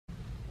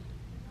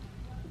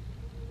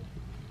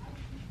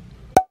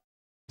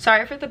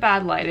Sorry for the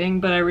bad lighting,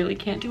 but I really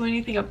can't do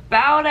anything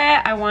about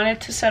it. I wanted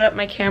to set up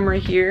my camera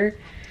here,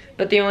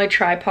 but the only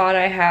tripod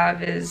I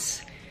have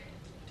is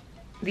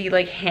the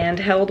like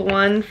handheld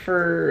one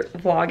for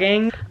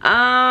vlogging.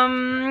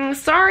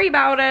 Sorry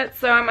about it.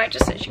 So I might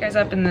just set you guys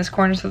up in this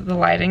corner so that the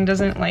lighting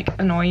doesn't like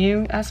annoy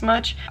you as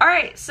much. All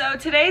right, so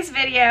today's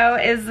video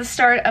is the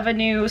start of a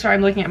new, sorry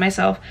I'm looking at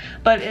myself,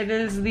 but it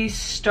is the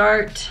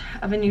start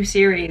of a new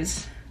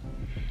series.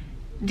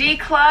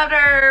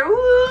 Declutter,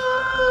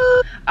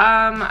 woo!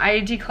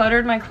 I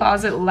decluttered my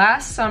closet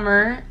last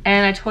summer,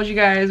 and I told you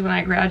guys when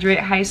I graduate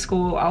high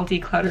school, I'll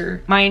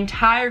declutter my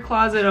entire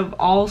closet of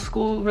all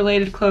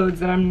school-related clothes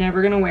that I'm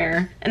never gonna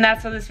wear. And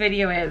that's what this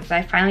video is.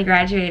 I finally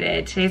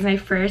graduated. Today's my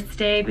first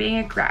day being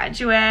a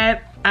graduate.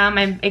 I'm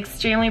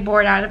extremely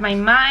bored out of my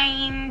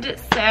mind,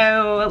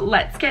 so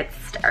let's get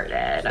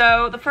started.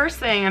 So the first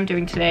thing I'm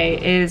doing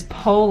today is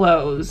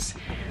polos.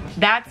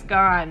 That's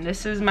gone.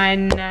 This is my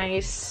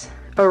nice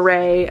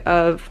array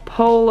of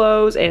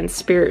polos and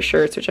spirit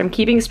shirts, which I'm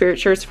keeping spirit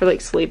shirts for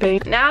like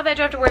sleeping. Now that I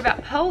don't have to worry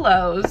about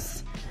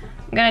polos,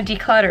 I'm gonna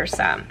declutter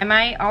some. I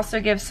might also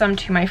give some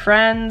to my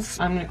friends.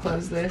 I'm gonna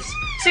close this.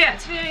 So yeah,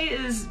 today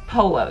is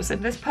polos.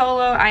 This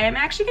polo, I am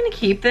actually gonna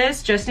keep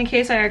this just in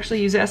case I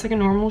actually use it as like a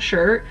normal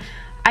shirt.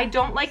 I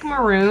don't like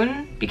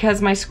maroon because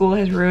my school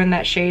has ruined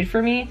that shade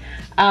for me,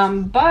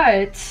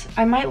 but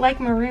I might like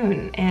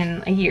maroon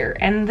in a year.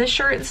 And this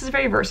shirt, this is a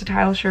very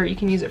versatile shirt. You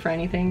can use it for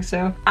anything,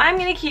 so I'm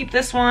gonna keep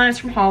this one. It's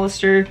from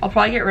Hollister. I'll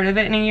probably get rid of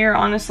it in a year,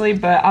 honestly,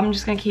 but I'm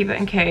just gonna keep it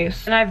in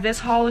case. And I have this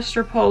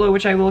Hollister polo,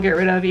 which I will get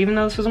rid of, even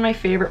though this was one of my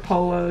favorite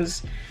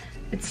polos.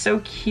 It's so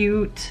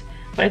cute.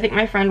 But I think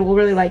my friend will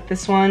really like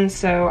this one,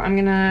 so I'm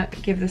gonna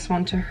give this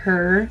one to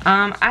her.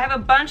 I have a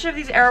bunch of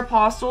these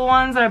Aeropostale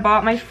ones that I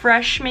bought my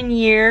freshman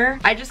year.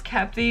 I just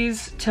kept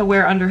these to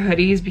wear under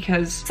hoodies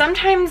because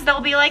sometimes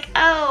they'll be like,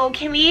 oh,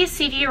 can we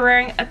see if you're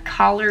wearing a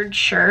collared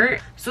shirt?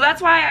 So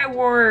that's why I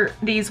wore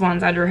these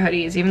ones under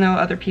hoodies, even though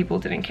other people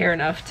didn't care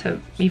enough to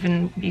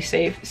even be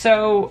safe.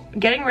 So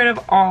getting rid of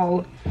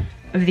all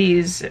of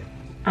these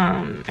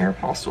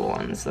Aeropostale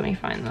ones. Let me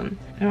find them.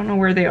 I don't know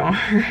where they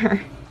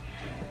are.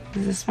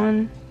 Is this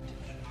one?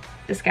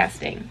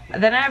 Disgusting.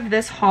 Then I have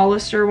this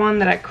Hollister one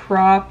that I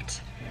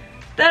cropped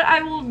that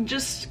I will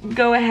just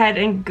go ahead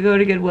and go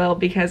to Goodwill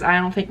because I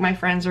don't think my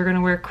friends are gonna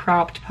wear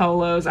cropped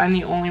polos. I'm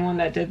the only one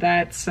that did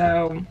that,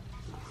 so.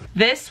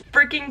 This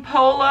freaking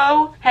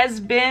polo has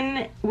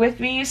been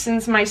with me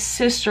since my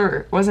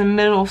sister was in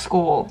middle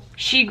school.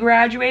 She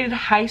graduated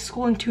high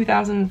school in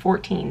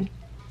 2014.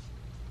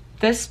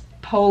 This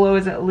polo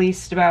is at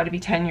least about to be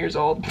 10 years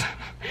old.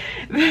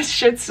 This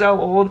shit's so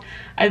old.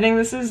 I think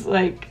this is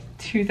like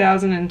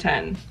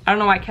 2010. I don't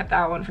know why I kept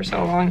that one for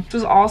so long. This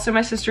was also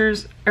my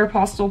sister's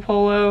Aeropostale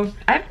polo.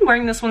 I've been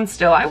wearing this one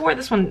still. I wore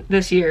this one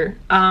this year.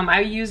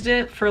 I used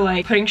it for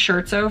like putting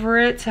shirts over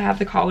it to have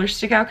the collar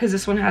stick out because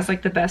this one has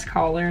like the best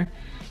collar.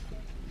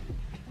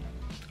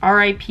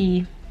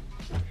 RIP.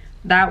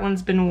 That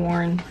one's been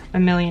worn a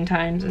million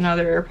times.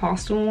 Another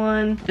Aeropostale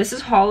one. This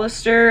is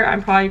Hollister.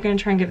 I'm probably gonna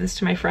try and give this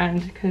to my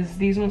friend because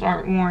these ones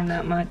aren't worn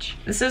that much.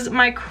 This is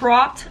my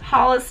cropped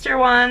Hollister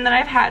one that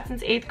I've had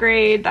since 8th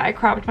grade that I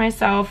cropped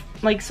myself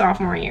like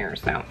sophomore year,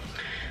 so.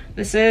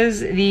 This is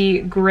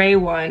the gray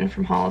one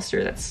from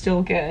Hollister that's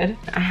still good.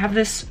 I have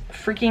this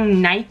freaking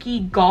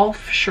Nike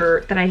golf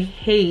shirt that I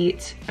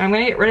hate. I'm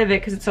gonna get rid of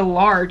it because it's a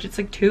large. It's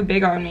like too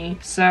big on me.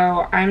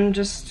 So I'm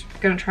just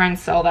gonna try and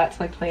sell that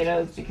to like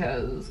Plato's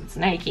because it's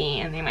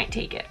Nike and they might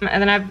take it.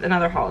 And then I have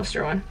another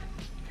Hollister one.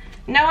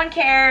 No one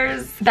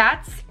cares.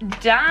 That's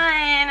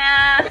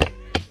done.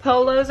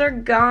 Polos are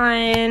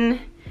gone.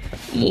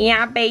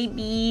 Yeah,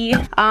 baby.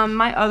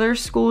 My other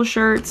school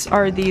shirts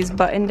are these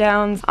button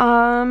downs.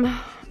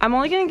 I'm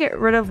only gonna get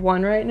rid of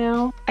one right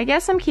now. I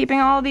guess I'm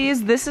keeping all of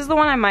these. This is the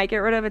one I might get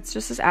rid of. It's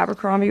just this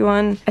Abercrombie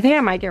one. I think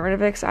I might get rid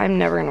of it because I'm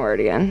never gonna wear it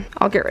again.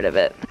 I'll get rid of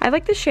it. I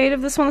like the shade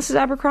of this one. This is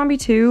Abercrombie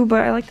too,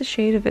 but I like the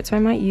shade of it, so I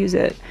might use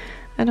it.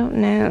 I don't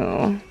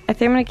know. I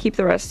think I'm gonna keep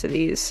the rest of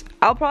these.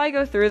 I'll probably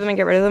go through them and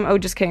get rid of them. Oh,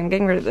 just kidding, I'm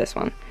getting rid of this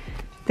one.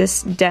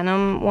 This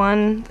denim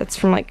one that's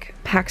from like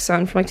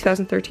PacSun from like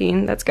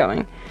 2013, that's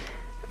going.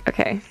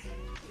 Okay.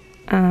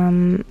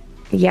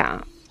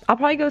 Yeah. I'll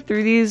probably go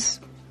through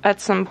these at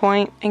some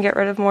point and get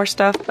rid of more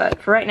stuff, but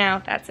for right now,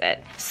 that's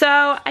it.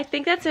 So I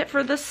think that's it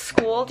for the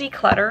school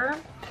declutter.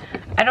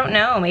 I don't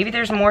know, maybe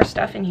there's more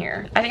stuff in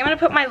here. I think I'm gonna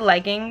put my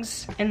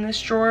leggings in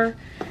this drawer.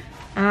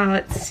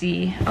 Let's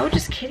see. Oh,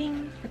 just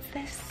kidding. What's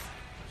this?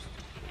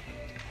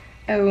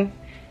 Oh,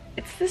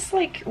 it's this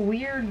like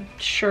weird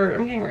shirt.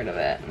 I'm getting rid of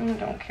it. I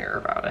don't care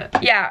about it.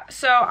 Yeah,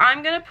 so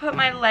I'm gonna put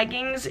my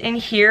leggings in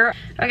here.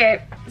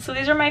 Okay, so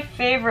these are my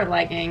favorite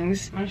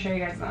leggings. I'm gonna show you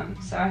guys them.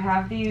 So I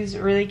have these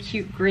really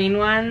cute green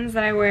ones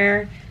that I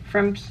wear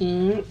from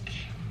Pink.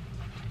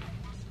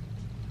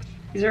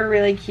 These are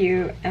really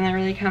cute and they're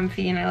really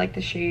comfy and I like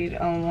the shade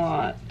a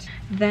lot.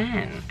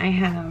 Then I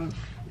have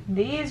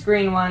these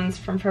green ones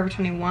from Forever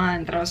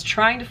 21 that I was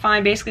trying to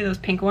find, basically those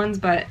pink ones,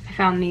 but I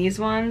found these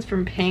ones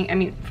from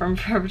from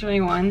Forever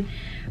 21.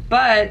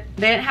 but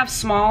they didn't have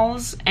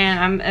smalls, and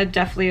I'm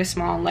definitely a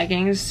small in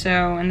leggings,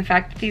 so, and the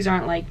fact that these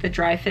aren't like the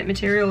dry fit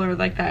material or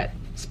like that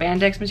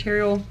spandex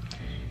material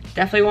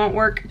definitely won't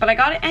work. But I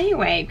got it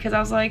anyway because I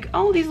was like,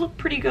 oh, these look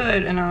pretty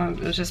good, and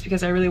it was just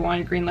because I really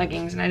wanted green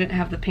leggings and I didn't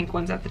have the pink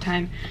ones at the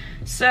time.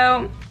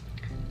 So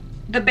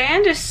the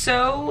band is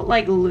so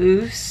like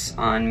loose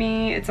on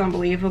me, it's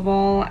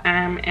unbelievable.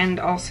 And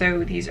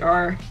also these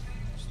are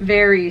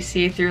very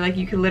see-through, like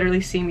you could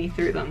literally see me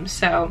through them,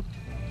 so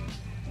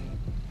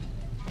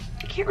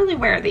I can't really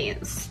wear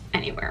these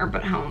anywhere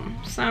but home,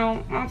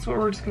 so that's what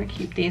we're just gonna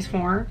keep these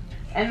for.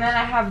 And then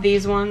I have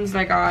these ones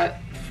I got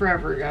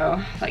forever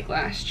ago, like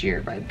last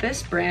year, by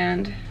this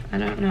brand. I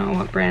don't know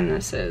what brand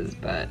this is,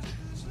 but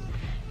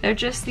they're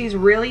just these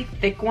really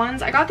thick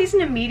ones. I got these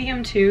in a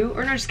medium too,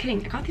 or no, just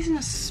kidding, I got these in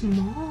a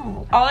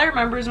small. All I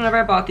remember is whenever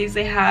I bought these,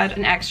 they had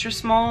an extra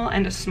small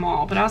and a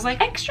small, but I was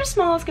like, extra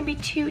small is gonna be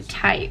too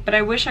tight. But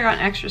I wish I got an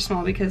extra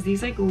small because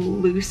these like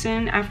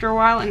loosen after a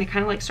while and they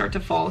kind of like start to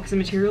fall because the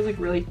material is like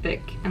really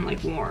thick and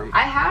like warm.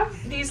 I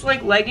have these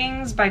like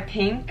leggings by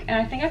Pink, and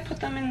I think I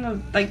put them in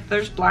the, like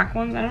there's black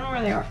ones, I don't know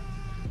where they are.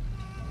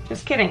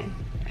 Just kidding.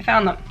 I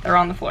found them. They're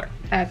on the floor.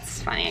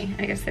 That's funny.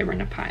 I guess they were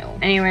in a pile.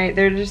 Anyway,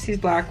 they're just these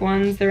black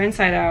ones. They're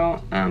inside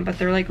out, but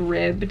they're like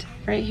ribbed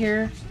right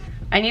here.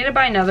 I need to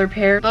buy another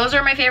pair. Those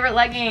are my favorite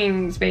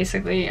leggings,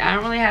 basically. I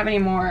don't really have any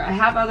more. I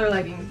have other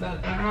leggings,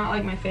 but they're not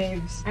like my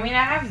faves. I mean,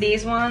 I have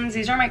these ones.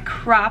 These are my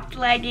cropped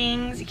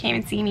leggings. You can't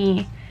even see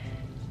me.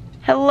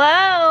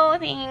 Hello,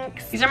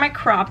 thanks. These are my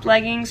cropped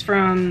leggings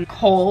from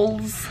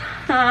Kohl's.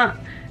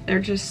 They're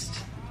just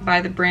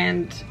by the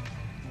brand,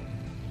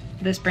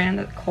 this brand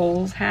that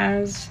Kohl's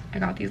has. I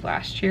got these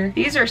last year.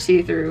 These are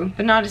see-through,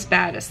 but not as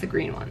bad as the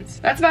green ones.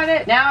 That's about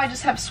it. Now I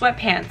just have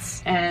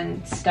sweatpants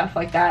and stuff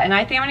like that. And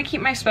I think I'm gonna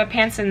keep my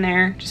sweatpants in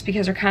there just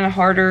because they're kind of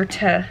harder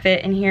to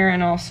fit in here,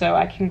 and also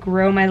I can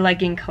grow my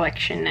legging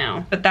collection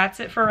now. But that's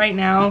it for right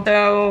now.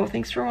 So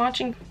thanks for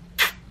watching.